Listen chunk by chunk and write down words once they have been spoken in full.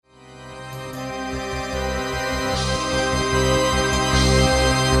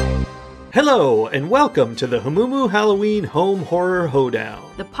Hello, and welcome to the Hamumu Halloween Home Horror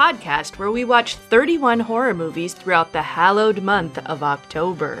Hoedown, the podcast where we watch 31 horror movies throughout the hallowed month of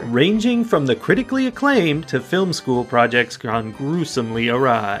October. Ranging from the critically acclaimed to film school projects gone gruesomely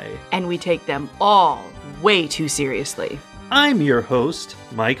awry. And we take them all way too seriously. I'm your host,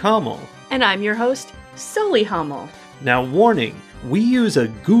 Mike Hummel. And I'm your host, Sully Hummel. Now warning, we use a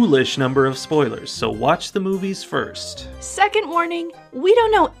ghoulish number of spoilers, so watch the movies first. Second warning, we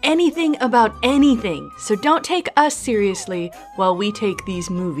don't know anything about anything, so don't take us seriously while we take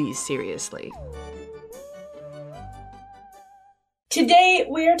these movies seriously. Today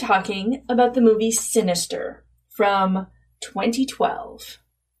we are talking about the movie Sinister from 2012.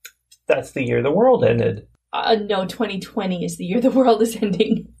 That's the year the world ended. No, 2020 is the year the world is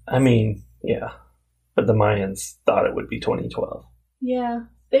ending. I mean, yeah, but the Mayans thought it would be 2012. Yeah,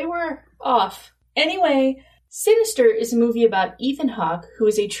 they were off. Anyway, Sinister is a movie about Ethan Hawke, who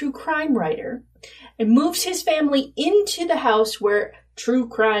is a true crime writer, and moves his family into the house where true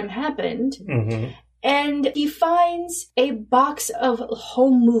crime happened, and he finds a box of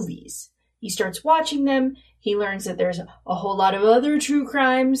home movies. He starts watching them, he learns that there's a whole lot of other true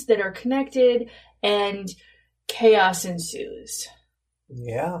crimes that are connected, and chaos ensues.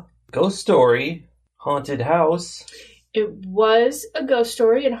 Yeah. Ghost story, haunted house. It was a ghost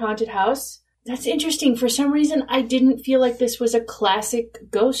story and haunted house. That's interesting. For some reason, I didn't feel like this was a classic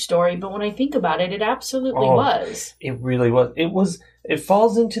ghost story, but when I think about it, it absolutely was. It really was. It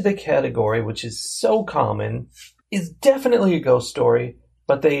falls into the category, which is so common, is definitely a ghost story,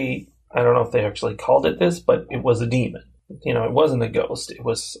 but I don't know if they actually called it this, but it was a demon. You know, it wasn't a ghost. It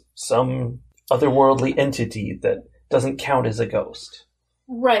was some otherworldly entity that doesn't count as a ghost.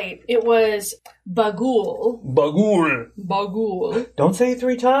 Right. It was Bagul. Bagul. Don't say it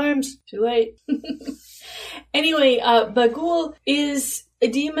 3 times. Too late. Anyway, Bagul is a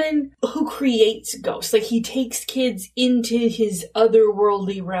demon who creates ghosts. Like, he takes kids into his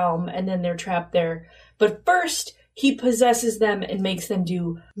otherworldly realm, and then they're trapped there. But first, he possesses them and makes them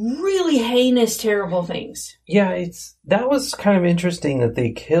do really heinous, terrible things. Yeah, that was kind of interesting that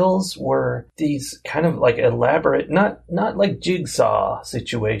the kills were these kind of like elaborate, not like jigsaw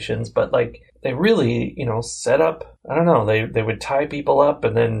situations, but like they really, set up, I don't know, they would tie people up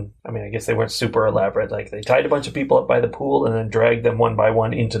and then, I mean, I guess they weren't super elaborate. Like they tied a bunch of people up by the pool and then dragged them one by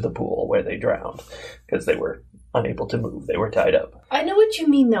one into the pool where they drowned because they were unable to move. They were tied up. I know what you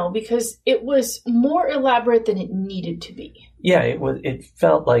mean, though, because it was more elaborate than it needed to be. Yeah, it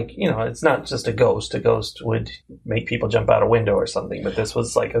felt like, it's not just a ghost. A ghost would make people jump out a window or something, but this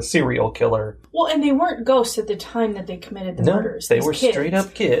was like a serial killer. Well, and they weren't ghosts at the time that they committed the murders. They were straight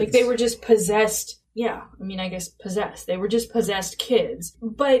up kids. Like, they were just possessed. Yeah, I mean, I guess possessed. They were just possessed kids.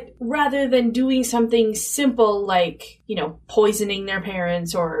 But rather than doing something simple like, poisoning their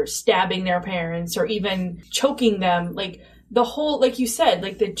parents or stabbing their parents or even choking them, like the whole, like you said,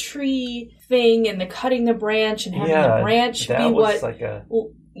 like the tree thing and the cutting the branch and having the branch be what, like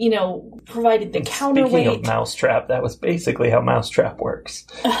provided the counterweight. Speaking of Mousetrap, that was basically how Mousetrap works.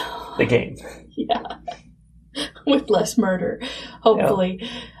 The game. Yeah. With less murder, hopefully. Yeah.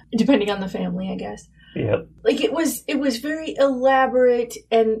 Depending on the family, I guess. Yep. Like it was very elaborate,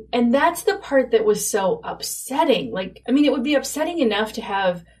 and that's the part that was so upsetting. Like, I mean, it would be upsetting enough to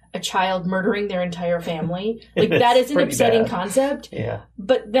have a child murdering their entire family. Like, that is an upsetting concept. Yeah.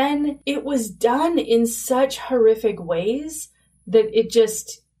 But then it was done in such horrific ways that it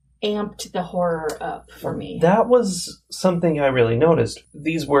just amped the horror up for me. That was something I really noticed.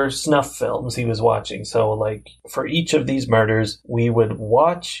 These were snuff films he was watching. So, like, for each of these murders, we would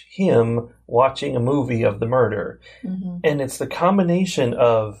watch him watching a movie of the murder. Mm-hmm. And it's the combination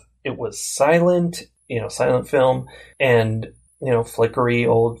of, it was silent, silent film, and, flickery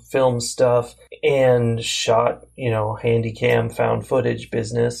old film stuff, and shot, handy-cam found footage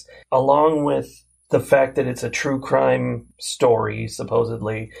business, along with the fact that it's a true crime story,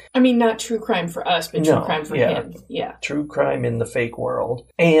 supposedly. I mean, not true crime for us, but true crime for him. Yeah. True crime in the fake world.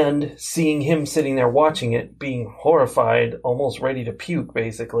 And seeing him sitting there watching it, being horrified, almost ready to puke,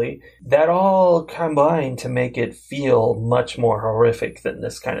 basically. That all combined to make it feel much more horrific than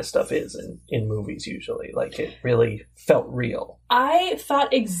this kind of stuff is in movies usually. Like, it really felt real. I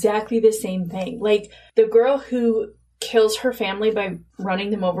thought exactly the same thing. Like, the girl who kills her family by running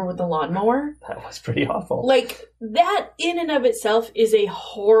them over with the lawnmower. That was pretty awful. Like, that in and of itself is a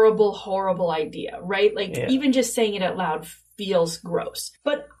horrible, horrible idea, right? Like, even just saying it out loud feels gross.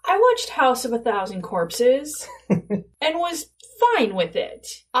 But I watched House of a Thousand Corpses and was fine with it.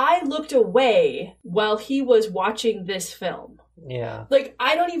 I looked away while he was watching this film. Yeah. Like,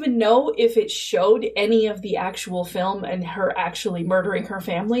 I don't even know if it showed any of the actual film and her actually murdering her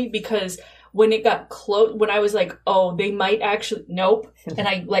family, because when it got close, when I was like, oh, they might actually, nope. And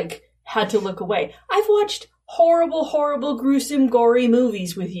I, like, had to look away. I've watched horrible, horrible, gruesome, gory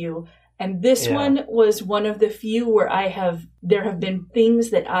movies with you. And this one was one of the few where there have been things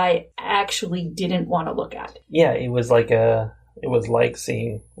that I actually didn't want to look at. Yeah, it was like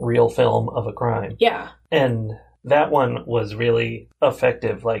seeing real film of a crime. Yeah. And that one was really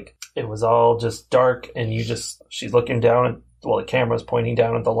effective. Like, it was all just dark, and she's looking down at, the camera's pointing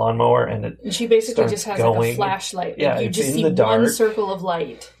down at the lawnmower, and she basically just has like a flashlight. Yeah, like, you it's just in see the dark, one circle of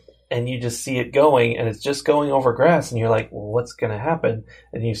light. And you just see it going, and it's just going over grass, and you're like, well, what's going to happen?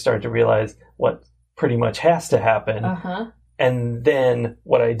 And you start to realize what pretty much has to happen. Uh-huh. And then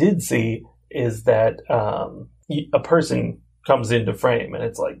what I did see is that a person comes into frame, and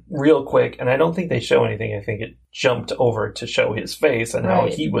it's like real quick, and I don't think they show anything. I think it jumped over to show his face and how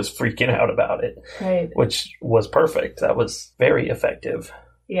he was freaking out about it, which was perfect. That was very effective.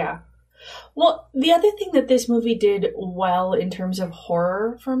 Yeah. Well, the other thing that this movie did well in terms of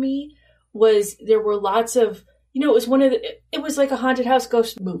horror for me was there were lots of, it was it was like a haunted house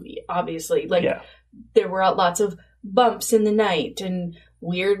ghost movie, obviously. Like, there were lots of bumps in the night and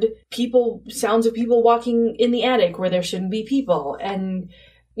weird sounds of people walking in the attic where there shouldn't be people. And,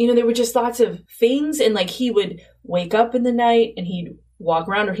 there were just lots of things. And, like, he would wake up in the night and he'd walk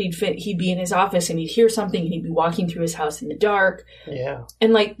around, or he'd be in his office and he'd hear something and he'd be walking through his house in the dark. Yeah.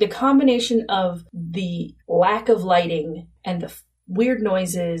 And, like, the combination of the lack of lighting and the weird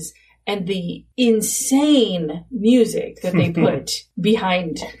noises and the insane music that they put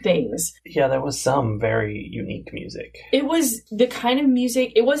behind things. Yeah, there was some very unique music. It was the kind of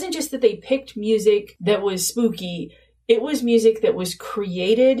music, it wasn't just that they picked music that was spooky. It was music that was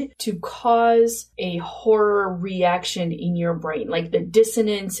created to cause a horror reaction in your brain. Like, the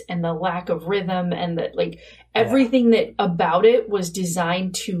dissonance and the lack of rhythm and everything that about it was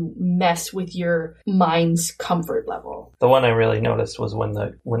designed to mess with your mind's comfort level. The one I really noticed was when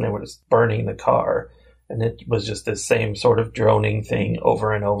they were burning the car, and it was just this same sort of droning thing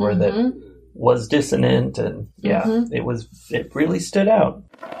over and over that was dissonant, and it really stood out.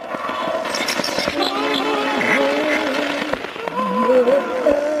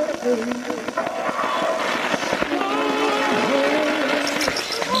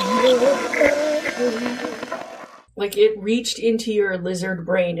 Like, it reached into your lizard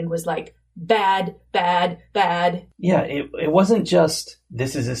brain and was like, bad, bad, bad. Yeah, it wasn't just,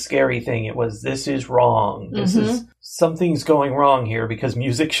 this is a scary thing. It was, this is wrong. This is, something's going wrong here because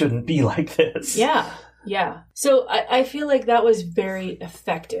music shouldn't be like this. Yeah, yeah. So I feel like that was very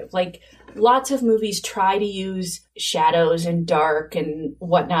effective. Like, lots of movies try to use shadows and dark and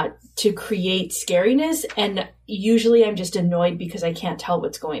whatnot to create scariness, and usually I'm just annoyed because I can't tell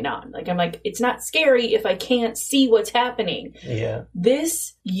what's going on. Like, I'm like, it's not scary if I can't see what's happening. Yeah.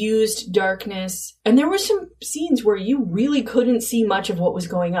 This used darkness, and there were some scenes where you really couldn't see much of what was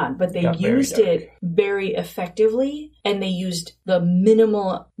going on, but they used it very effectively, and they used the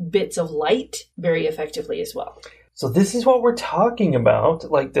minimal bits of light very effectively as well. So this is what we're talking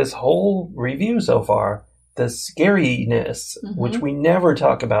about, like, this whole review so far. The scariness, which we never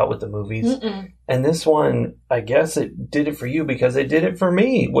talk about with the movies. And this one, I guess it did it for you because it did it for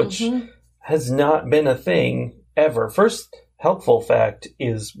me, which has not been a thing ever. First helpful fact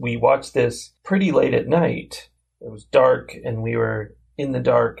is we watched this pretty late at night. It was dark, and we were in the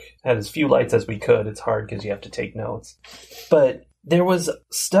dark, had as few lights as we could. It's hard because you have to take notes. But there was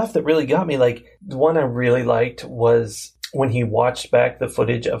stuff that really got me. Like, the one I really liked was when he watched back the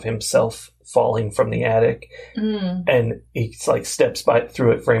footage of himself falling from the attic, and he like steps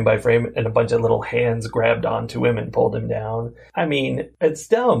through it frame by frame, and a bunch of little hands grabbed onto him and pulled him down. I mean, it's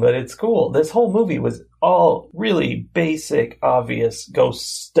dumb, but it's cool. This whole movie was all really basic, obvious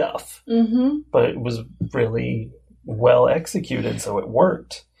ghost stuff, but it was really well executed, so it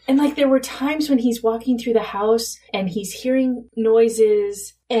worked. And, like, there were times when he's walking through the house and he's hearing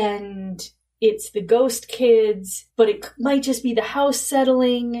noises, and it's the ghost kids, but it might just be the house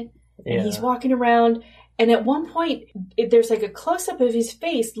settling. And he's walking around, and at one point, there's like a close-up of his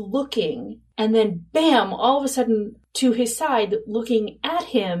face looking, and then bam, all of a sudden, to his side, looking at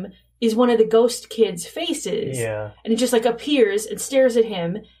him, is one of the ghost kids' faces. Yeah. And it just, like, appears and stares at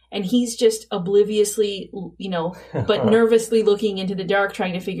him, and he's just obliviously, but nervously looking into the dark,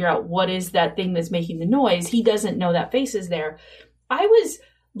 trying to figure out what is that thing that's making the noise. He doesn't know that face is there. I was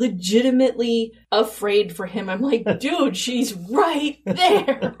legitimately afraid for him. I'm like, dude, she's right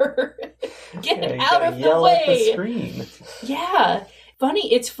there. Get out of the way. At the screen. Yeah.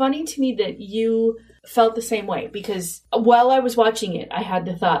 It's funny to me that you felt the same way, because while I was watching it, I had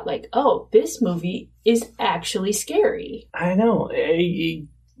the thought like, oh, this movie is actually scary. I know.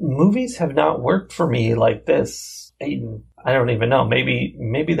 Movies have not worked for me like this. I don't even know.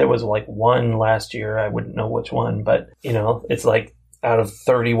 Maybe there was like one last year. I wouldn't know which one, but it's like out of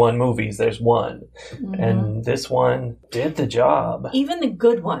 31 movies, there's one. Mm-hmm. And this one did the job. Even the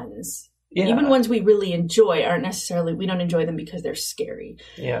good ones. Yeah. Even ones we really enjoy aren't necessarily, we don't enjoy them because they're scary.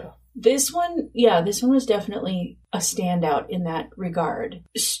 Yeah. This one was definitely a standout in that regard.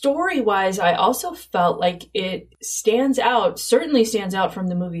 Story-wise, I also felt like it certainly stands out from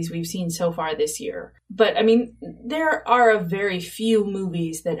the movies we've seen so far this year. But, I mean, there are a very few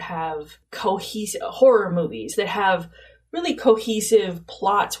movies that have horror movies that have really cohesive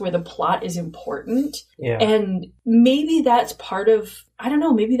plots where the plot is important. Yeah. And maybe that's part of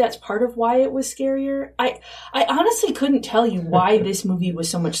why it was scarier. I honestly couldn't tell you why this movie was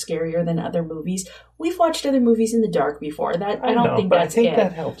so much scarier than other movies. We've watched other movies in the dark before. I don't think that's it.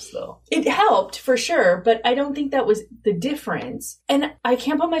 That helps, though. It helped, for sure, but I don't think that was the difference. And I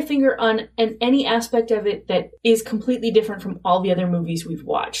can't put my finger on any aspect of it that is completely different from all the other movies we've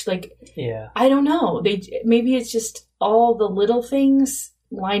watched. Like, yeah. I don't know. Maybe it's just all the little things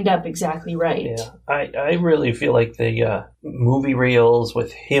lined up exactly right. Yeah, I really feel like the movie reels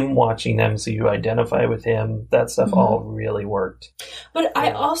with him watching them so you identify with him, that stuff all really worked. But yeah.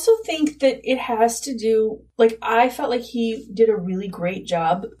 I also think that it has to do, like, I felt like he did a really great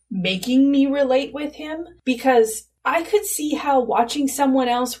job making me relate with him, because I could see how watching someone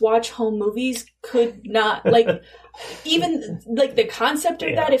else watch home movies could not, like, even, like, the concept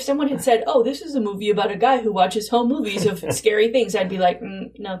of that, if someone had said, oh, this is a movie about a guy who watches home movies of scary things, I'd be like,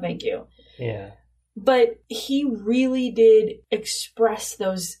 no, thank you. Yeah. But he really did express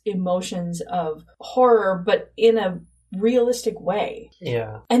those emotions of horror, but in a realistic way.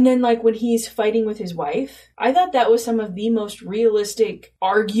 Yeah. And then, like, when he's fighting with his wife, I thought that was some of the most realistic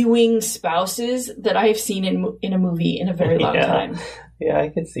arguing spouses that I've seen in a movie in a very long time. Yeah, I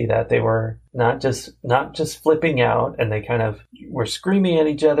could see that. They were not just flipping out, and they kind of were screaming at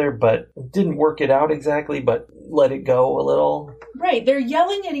each other, but didn't work it out exactly, but let it go a little. Right. They're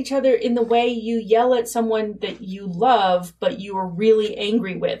yelling at each other in the way you yell at someone that you love, but you are really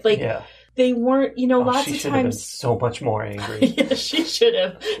angry with. Like, they weren't, lots of times. She should have been so much more angry. Yeah, she should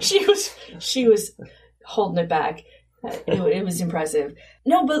have. She was holding it back. It was impressive.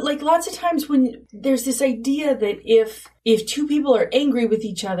 No, but like lots of times when there's this idea that if two people are angry with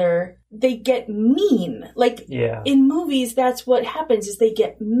each other, they get mean. Like in movies, that's what happens, is they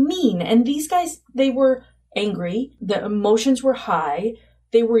get mean. And these guys, they were angry. The emotions were high.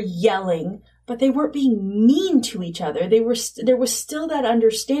 They were yelling, but they weren't being mean to each other. There was still that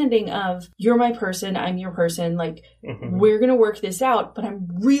understanding of, you're my person, I'm your person. Like, we're going to work this out, but I'm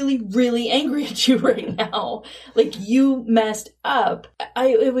really, really angry at you right now. Like, you messed up.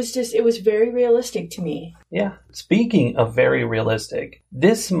 It was very realistic to me. Yeah. Speaking of very realistic,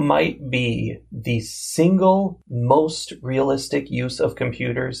 this might be the single most realistic use of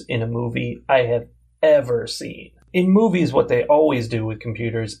computers in a movie I have ever seen. In movies, what they always do with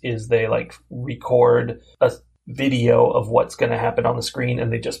computers is they like record a video of what's going to happen on the screen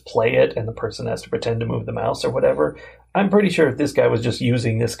and they just play it and the person has to pretend to move the mouse or whatever. I'm pretty sure if this guy was just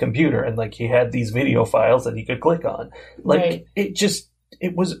using this computer and like he had these video files that he could click on, like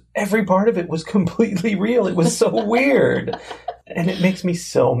it was, every part of it was completely real. It was so weird. And it makes me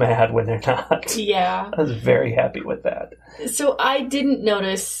so mad when they're not. Yeah. I was very happy with that. So I didn't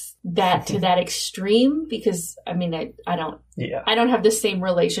notice that to that extreme, because I mean I don't have the same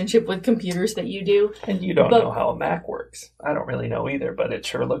relationship with computers that you do, and you don't know how a Mac works. I don't really know either, but it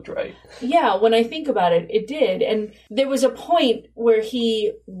sure looked right. Yeah, when I think about it, it did. And there was a point where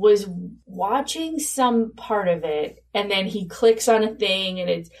he was watching some part of it and then he clicks on a thing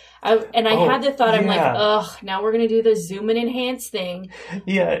and I had the thought, I'm like, ugh, now we're gonna do the zoom and enhance thing.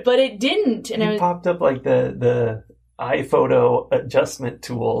 Yeah, but it didn't, and it popped up like the iPhoto adjustment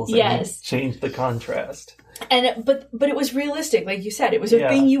tools and changed the contrast. And but it was realistic, like you said. It was a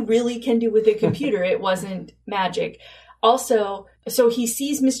thing you really can do with a computer. It wasn't magic. Also, so he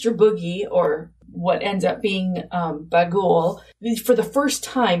sees Mr. Boogie, or what ends up being Bagul, for the first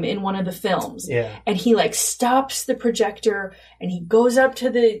time in one of the films. Yeah. And he like stops the projector and he goes up to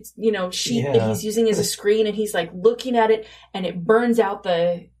the sheet that he's using as a screen, and he's like looking at it, and it burns out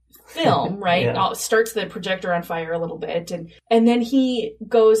the film, right? Starts the projector on fire a little bit, and then he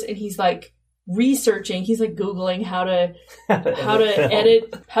goes and he's like researching, he's like Googling how to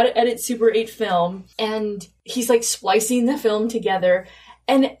edit Super 8 film, and he's like splicing the film together,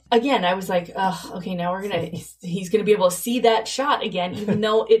 And again, I was like, oh, okay, now he's gonna be able to see that shot again, even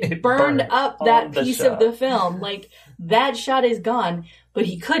though it burned up that piece of the film. Like, that shot is gone, but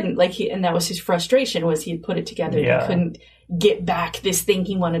he couldn't, and that was his frustration, was he had put it together. Yeah. He couldn't get back this thing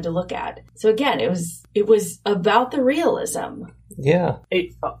he wanted to look at. So again, it was about the realism. Yeah. I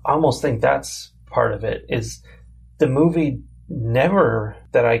almost think that's part of it, is the movie never,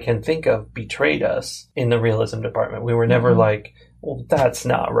 that I can think of, betrayed us in the realism department. We were never like, well, that's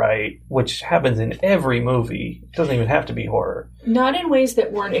not right, which happens in every movie. It doesn't even have to be horror. Not in ways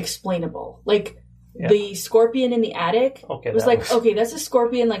that weren't explainable. Like, the scorpion in the attic was okay, that's a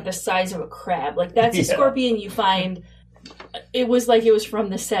scorpion like the size of a crab. Like, that's a scorpion you find. It was like it was from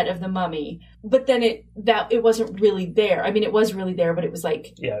the set of The Mummy. But then it wasn't really there. I mean, it was really there, but it was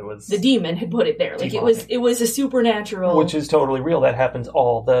like it was the demon had put it there. Like, demonic. It was a supernatural, which is totally real. That happens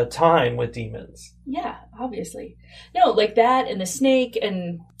all the time with demons. Yeah, obviously. No, like that and the snake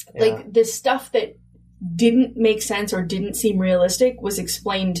and like the stuff that didn't make sense or didn't seem realistic was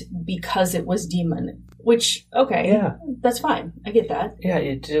explained because it was demon. Which, okay, that's fine. I get that. Yeah,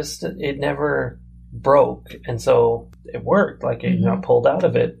 it never broke, and so it worked. Like, it got pulled out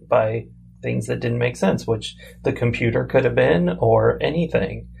of it by things that didn't make sense, which the computer could have been, or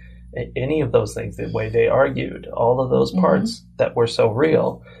anything. Any of those things, the way they argued, all of those parts that were so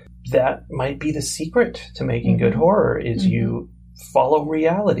real. That might be the secret to making good horror, is you follow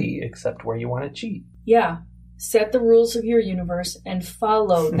reality, except where you want to cheat. Yeah. Set the rules of your universe and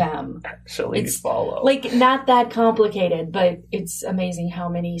follow them. Actually, follow. Like, not that complicated, but it's amazing how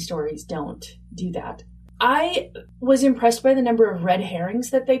many stories don't do that. I was impressed by the number of red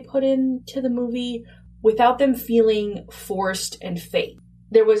herrings that they put into the movie without them feeling forced and fake.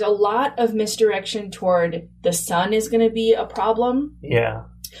 There was a lot of misdirection toward the sun is going to be a problem. Yeah.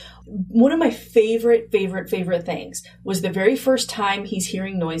 One of my favorite things was the very first time he's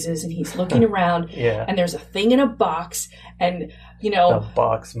hearing noises and he's looking around and there's a thing in a box and, the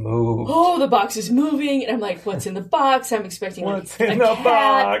box moved. Oh, the box is moving. And I'm like, what's in the box? I'm expecting what's a in the cat.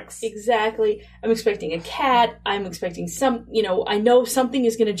 Box? Exactly. I'm expecting a cat. I'm expecting I know something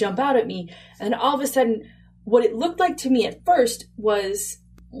is going to jump out at me. And all of a sudden, what it looked like to me at first was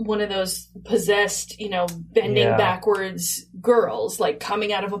one of those possessed, bending backwards girls, like,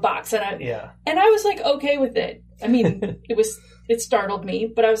 coming out of a box. And I was like, okay with it. I mean, it startled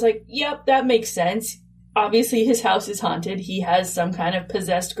me, but I was like, yep, that makes sense. Obviously, his house is haunted. He has some kind of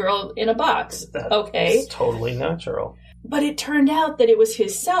possessed girl in a box. That's totally natural. But it turned out that it was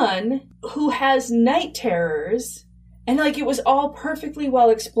his son who has night terrors. And, it was all perfectly well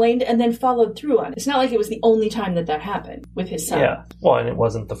explained and then followed through on. It's not like it was the only time that happened with his son. Yeah. Well, and it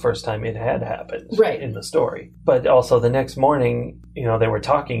wasn't the first time it had happened in the story. But also the next morning, they were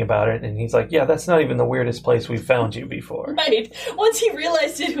talking about it, and he's like, yeah, that's not even the weirdest place we've found you before. Right. Once he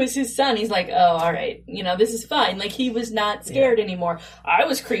realized it was his son, he's like, oh, all right, this is fine. Like, he was not scared anymore. I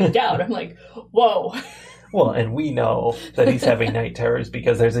was creeped out. I'm like, whoa. Well, and we know that he's having night terrors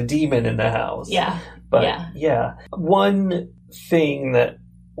because there's a demon in the house. Yeah. But, one thing that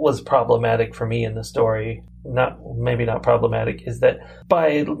was problematic for me in the story, maybe not problematic, is that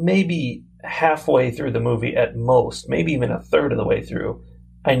by maybe halfway through the movie at most, maybe even a third of the way through,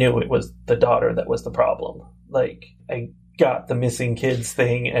 I knew it was the daughter that was the problem. Like, I got the missing kids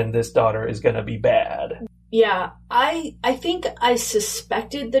thing, and this daughter is going to be bad. Yeah, I think I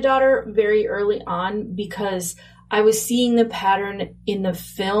suspected the daughter very early on because I was seeing the pattern in the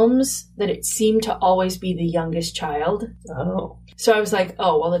films that it seemed to always be the youngest child. Oh. So I was like,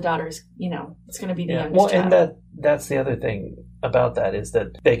 oh, well, the daughter's, it's going to be the youngest child. And that's the other thing about that, is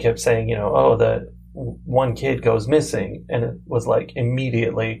that they kept saying, the one kid goes missing, and it was like,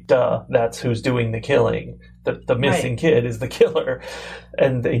 immediately, duh, that's who's doing the killing. The missing kid is the killer.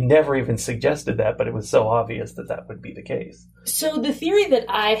 And they never even suggested that, but it was so obvious that would be the case. So the theory that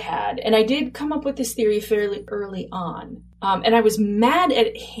I had, and I did come up with this theory fairly early on, and I was mad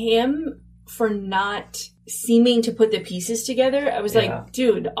at him for not seeming to put the pieces together. I was like,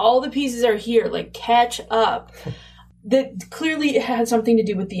 dude, all the pieces are here. Like, catch up. That clearly had something to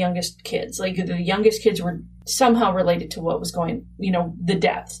do with the youngest kids. Like, the youngest kids were somehow related to what was going, the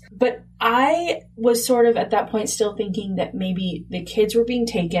deaths. But I was sort of at that point still thinking that maybe the kids were being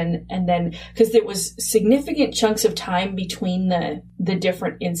taken, and then, because there was significant chunks of time between the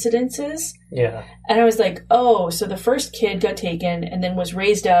different incidences. Yeah. And I was like, oh, so the first kid got taken and then was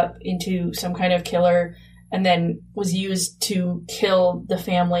raised up into some kind of killer, and then was used to kill the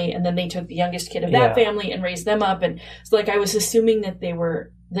family, and then they took the youngest kid of that family and raised them up. And it's like, I was assuming that they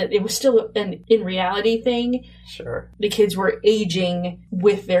were that it was still an in reality thing. Sure. The kids were aging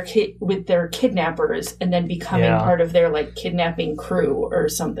with their kidnappers and then becoming part of their like kidnapping crew or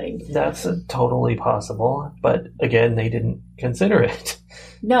something. That's totally possible, but again, they didn't consider it.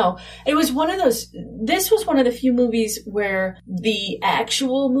 No, it was one of those. This was one of the few movies where the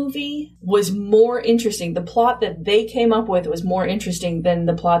actual movie was more interesting. The plot that they came up with was more interesting than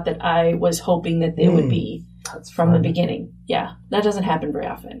the plot that I was hoping that they would be. That's from fun. The beginning. Yeah, that doesn't happen very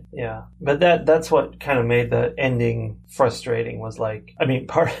often. Yeah, but that's what kind of made the ending frustrating. Was like, I mean,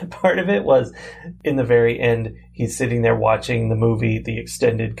 part of it was in the very end, he's sitting there watching the movie, the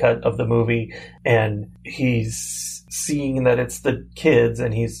extended cut of the movie, and he's seeing that it's the kids,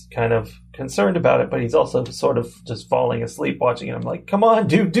 and he's kind of concerned about it, but he's also sort of just falling asleep watching it. I'm like, come on,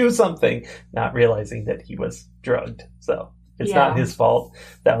 do something, not realizing that he was drugged. So it's not his fault.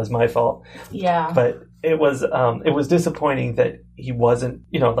 That was my fault. Yeah, but it was disappointing that he wasn't,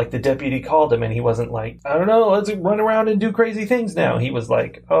 like the deputy called him and he wasn't like, I don't know, let's run around and do crazy things now. He was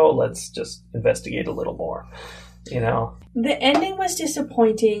like, oh, let's just investigate a little more, The ending was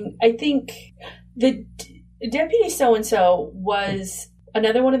disappointing. I think the deputy so-and-so was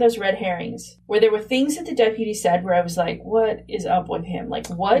another one of those red herrings where there were things that the deputy said where I was like, what is up with him? Like,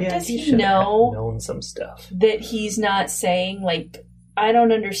 what does he know? Known some stuff that he's not saying? Like, I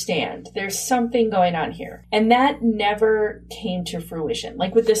don't understand. There's something going on here. And that never came to fruition.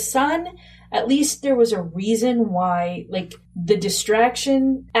 Like with the son, at least there was a reason why, like, the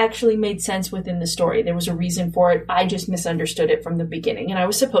distraction actually made sense within the story. There was a reason for it. I just misunderstood it from the beginning, and I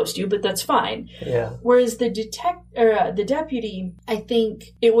was supposed to, but that's fine. Yeah. Whereas the deputy, I think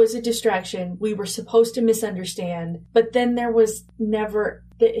it was a distraction. We were supposed to misunderstand, but then there was never,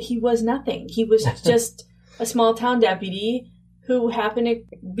 he was nothing. He was just a small town deputy who happened to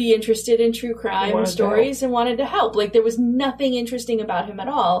be interested in true crime stories and wanted to help. Like, there was nothing interesting about him at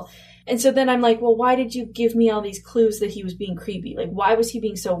all. And so then I'm like, well, why did you give me all these clues that he was being creepy? Like, why was he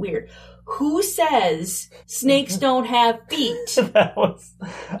being so weird? Who says snakes don't have feet?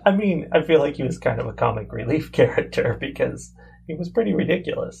 I feel like he was kind of a comic relief character because he was pretty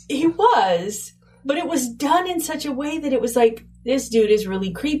ridiculous. He was, but it was done in such a way that it was like, this dude is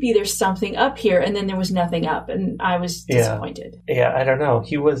really creepy. There's something up here. And then there was nothing up. And I was disappointed. Yeah, I don't know.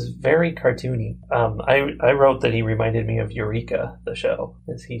 He was very cartoony. I wrote that he reminded me of Eureka, the show,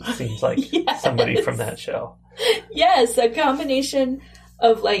 because he seems like somebody from that show. Yes, a combination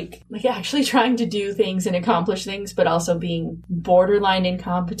of like actually trying to do things and accomplish things, but also being borderline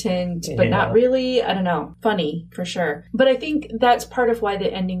incompetent, but not really. I don't know. Funny, for sure. But I think that's part of why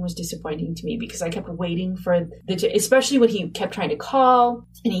the ending was disappointing to me, because I kept waiting for especially when he kept trying to call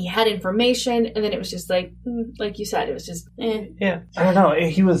and he had information, and then it was just like you said, it was just Yeah, I don't know.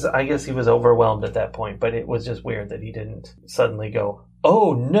 I guess he was overwhelmed at that point, but it was just weird that he didn't suddenly go,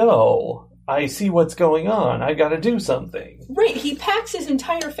 oh no, I see what's going on. I got to do something. Right. He packs his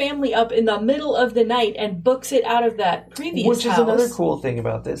entire family up in the middle of the night and books it out of that previous house. Which is another cool thing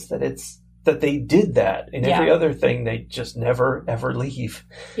about this, that they did that. In every other thing, they just never, ever leave.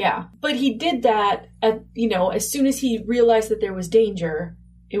 Yeah. But he did that, as soon as he realized that there was danger,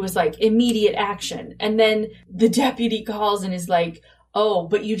 it was like immediate action. And then the deputy calls and is like, oh,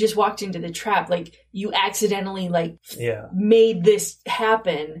 but you just walked into the trap. Like, you accidentally, made this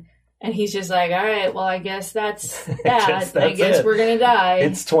happen. And he's just like, all right, well, I guess that's that. I guess we're going to die.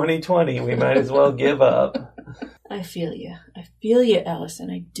 It's 2020. We might as well give up. I feel you. I feel you, Ellison.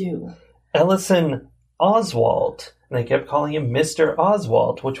 I do. Ellison Oswald. And they kept calling him Mr.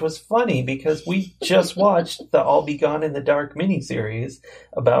 Oswald, which was funny because we just watched the I'll Be Gone in the Dark miniseries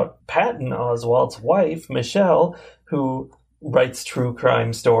about Patton Oswald's wife, Michelle, who writes true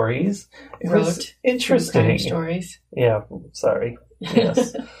crime stories. It was interesting. True crime stories. Yeah, sorry.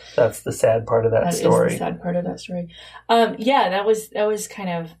 Yes, that's the sad part of that story. That is the sad part of that story. That was kind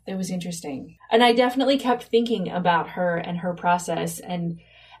of, it was interesting. And I definitely kept thinking about her and her process and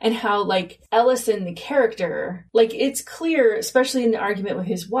how, like, Ellison, the character, like, it's clear, especially in the argument with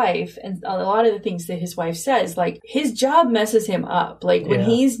his wife and a lot of the things that his wife says, like, his job messes him up. Like, when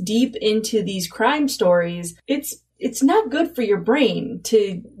he's deep into these crime stories, it's not good for your brain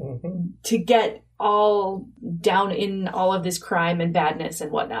to get all down in all of this crime and badness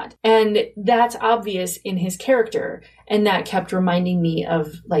and whatnot. And that's obvious in his character. And that kept reminding me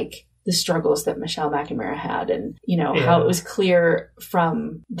of, like, the struggles that Michelle McNamara had and, how it was clear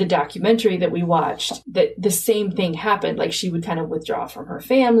from the documentary that we watched that the same thing happened. Like, she would kind of withdraw from her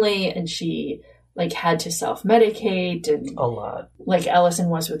family and she like had to self-medicate and a lot. Like Ellison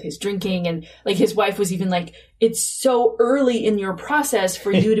was with his drinking, and like his wife was even like, it's so early in your process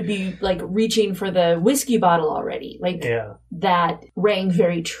for you to be like reaching for the whiskey bottle already. Like that rang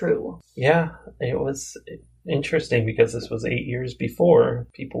very true. Yeah, it was interesting because this was 8 years before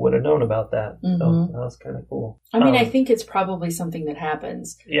people would have known about that. So that was kind of cool. I mean, I think it's probably something that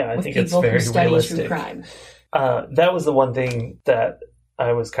happens. Yeah, I think people it's very who study realistic. True crime. That was the one thing that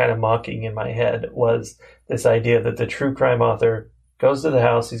I was kind of mocking in my head, was this idea that the true crime author goes to the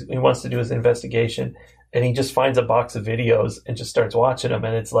house, he wants to do his investigation, and he just finds a box of videos and just starts watching them.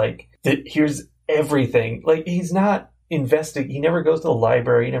 And it's like, here's everything. Like, he's not he never goes to the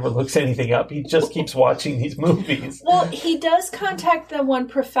library, he never looks anything up. He just keeps watching these movies. Well, he does contact the one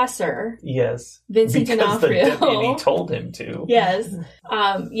professor. Yes. Vincent because D'Onofrio. The deputy told him to. Yes.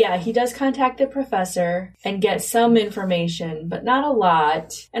 He does contact the professor and get some information, but not a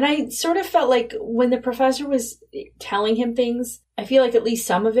lot. And I sort of felt like when the professor was telling him things, I feel like at least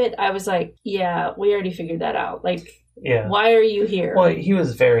some of it, I was like, yeah, we already figured that out. Like, why are you here? Well, he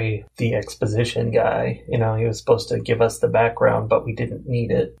was very the exposition guy. You know, he was supposed to give us the background, but we didn't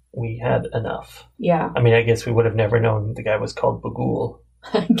need it. We had enough. Yeah. I mean, I guess we would have never known the guy was called Bagul.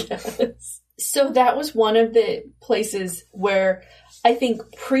 I guess. So that was one of the places where I think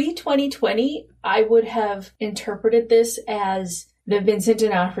pre-2020, I would have interpreted this as the Vincent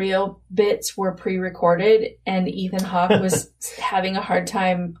D'Onofrio bits were pre-recorded and Ethan Hawke was having a hard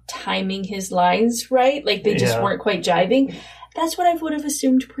time timing his lines right. Like they just weren't quite jiving. That's what I would have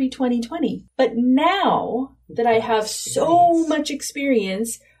assumed pre-2020. But now that I have so much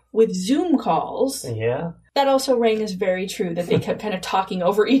experience with Zoom calls, that also rang as very true, that they kept kind of talking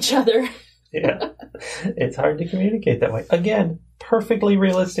over each other. Yeah. It's hard to communicate that way. Again, perfectly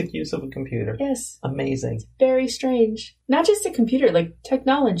realistic use of a computer. Yes. Amazing. Very strange. Not just a computer, like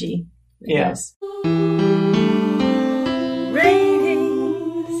technology. Yes.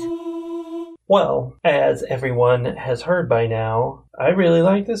 Ratings. Well, as everyone has heard by now, I really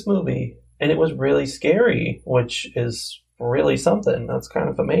like this movie. And it was really scary, which is really something. That's kind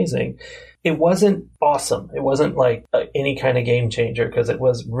of amazing. It wasn't awesome. It wasn't like any kind of game changer, because it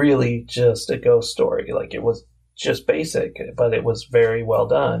was really just a ghost story. Like, it was just basic, but it was very well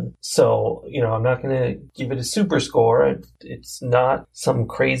done. So, you know, I'm not going to give it a super score. It's not some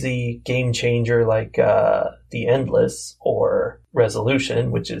crazy game changer like The Endless or Resolution,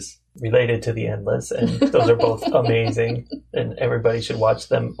 which is related to The Endless, and those are both amazing, and everybody should watch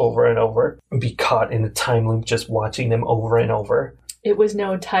them over and over and be caught in a time loop just watching them over and over. It was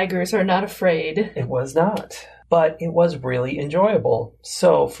no Tigers Are Not Afraid. It was not. But it was really enjoyable.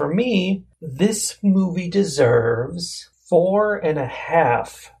 So for me, this movie deserves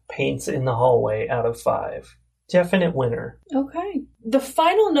 4.5 paints in the hallway out of 5. Definite winner. Okay. The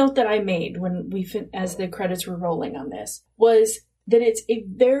final note that I made when as the credits were rolling on this was that it's a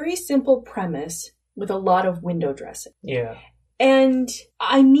very simple premise with a lot of window dressing. Yeah. And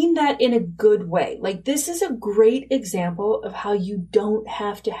I mean that in a good way. Like, this is a great example of how you don't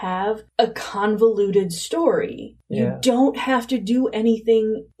have to have a convoluted story. Yeah. You don't have to do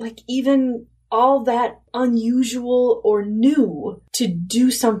anything, like, even all that unusual or new to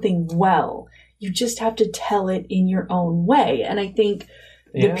do something well. You just have to tell it in your own way. And I think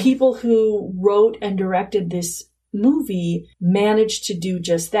the people who wrote and directed this movie managed to do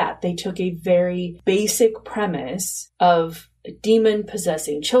just that. They took a very basic premise of a demon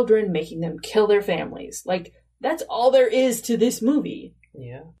possessing children, making them kill their families. Like, that's all there is to this movie.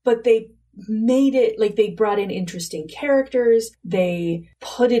 Yeah. But they made it, like, they brought in interesting characters. They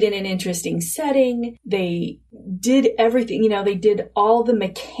put it in an interesting setting. They did everything, you know, they did all the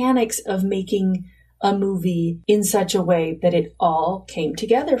mechanics of making a movie in such a way that it all came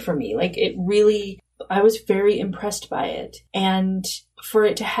together for me. Like, it really, I was very impressed by it. And for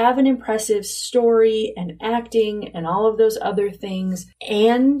it to have an impressive story and acting and all of those other things,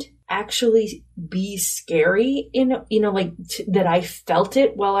 and actually be scary in, you know, like that I felt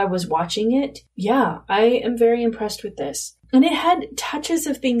it while I was watching it. Yeah, I am very impressed with this. And it had touches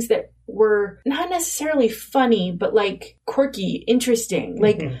of things that were not necessarily funny, but like quirky, interesting.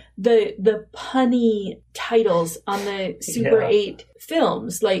 Like the punny titles on the Super 8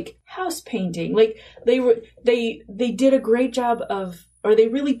 films, like house painting. Like they did a great job of, or they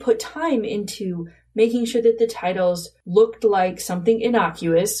really put time into making sure that the titles looked like something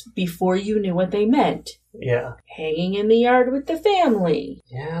innocuous before you knew what they meant. Yeah. Hanging in the yard with the family.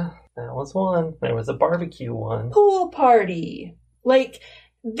 Yeah, that was one. There was a barbecue one. Pool party. Like,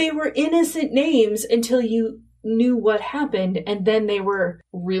 they were innocent names until you knew what happened, and then they were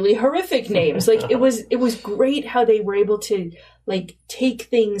really horrific names. Like, it was great how they were able to like take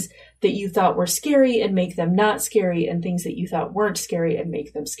things that you thought were scary and make them not scary, and things that you thought weren't scary and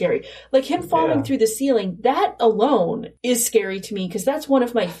make them scary. Like him falling through the ceiling, that alone is scary to me because that's one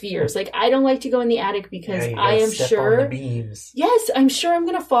of my fears. Like I don't like to go in the attic because I am sure, on the beams. Yes, I'm sure I'm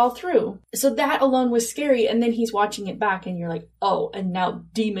going to fall through. So that alone was scary. And then he's watching it back and you're like, oh, and now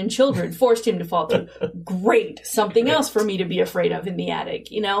demon children forced him to fall through. Great. Something else for me to be afraid of in the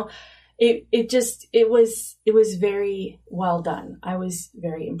attic, you know? It was very well done. I was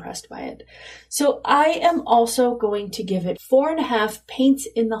very impressed by it. So I am also going to give it 4.5 paints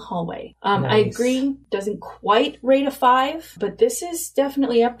in the hallway. Nice. I agree, doesn't quite rate a 5, but this is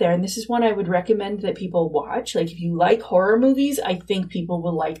definitely up there. And this is one I would recommend that people watch. Like if you like horror movies, I think people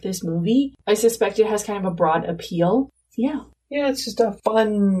will like this movie. I suspect it has kind of a broad appeal. Yeah. Yeah, it's just a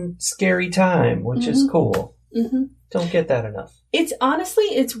fun, scary time, which is cool. Mm-hmm. Don't get that enough.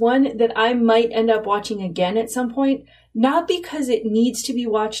 It's one that I might end up watching again at some point. Not because it needs to be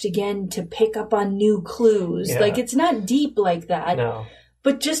watched again to pick up on new clues. Yeah. Like, it's not deep like that. No.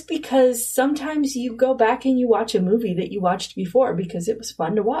 But just because sometimes you go back and you watch a movie that you watched before because it was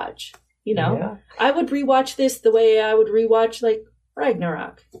fun to watch. You know? Yeah. I would rewatch this the way I would rewatch, like,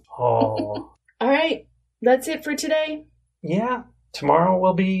 Ragnarok. Oh. All right. That's it for today. Yeah. Tomorrow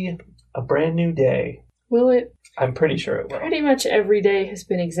will be a brand new day. Will it? I'm pretty sure it will. Pretty much every day has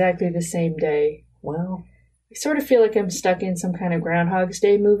been exactly the same day. Well, I sort of feel like I'm stuck in some kind of Groundhog's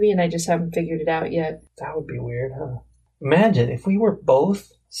Day movie and I just haven't figured it out yet. That would be weird, huh? Imagine if we were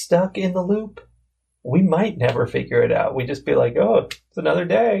both stuck in the loop. We might never figure it out. We'd just be like, oh, it's another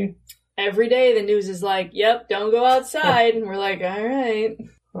day. Every day the news is like, yep, don't go outside. And we're like, all right.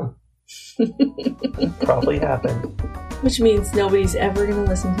 Huh. Probably happened. Which means nobody's ever going to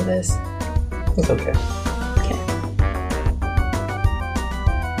listen to this. It's okay.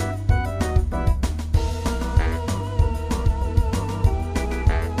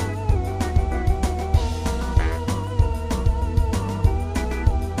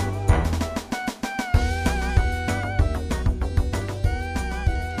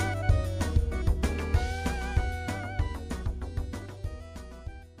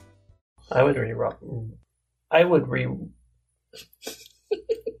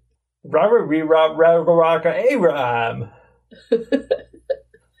 Robert Aram.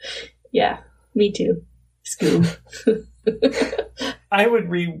 Yeah, me too. Scoob. I would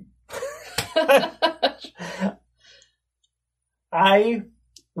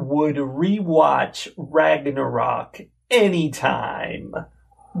rewatch Ragnarok anytime.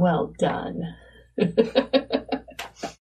 Well done.